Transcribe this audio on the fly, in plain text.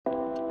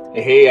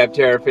Hey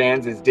Aptera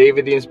fans, it's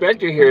David the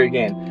Inspector here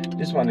again.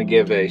 Just want to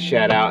give a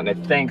shout out and a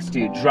thanks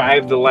to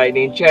Drive the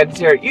Lightning, Chad and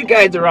Sarah. You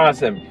guys are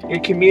awesome. Your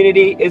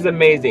community is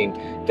amazing.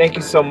 Thank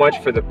you so much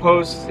for the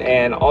posts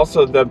and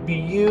also the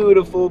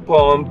beautiful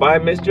poem by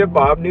Mr.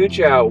 Bob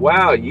Newchow.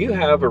 Wow, you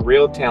have a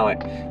real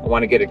talent. I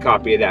want to get a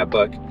copy of that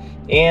book.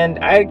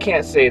 And I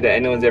can't say that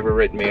anyone's ever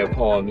written me a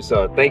poem,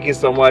 so thank you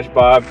so much,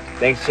 Bob.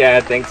 Thanks,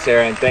 Chad. Thanks,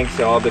 Sarah. And thanks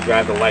to all the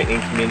Drive the Lightning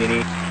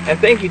community. And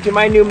thank you to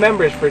my new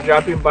members for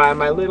dropping by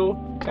my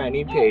little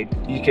tiny page.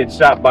 You can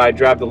stop by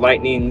Drive the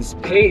Lightning's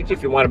page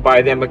if you want to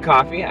buy them a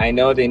coffee. I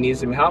know they need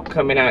some help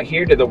coming out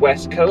here to the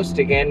West Coast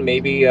again.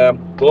 Maybe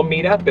we'll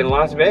meet up in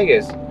Las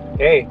Vegas.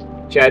 Hey,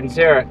 Chad and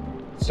Sarah,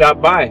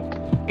 stop by,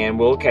 and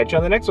we'll catch you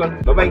on the next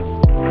one. Bye-bye.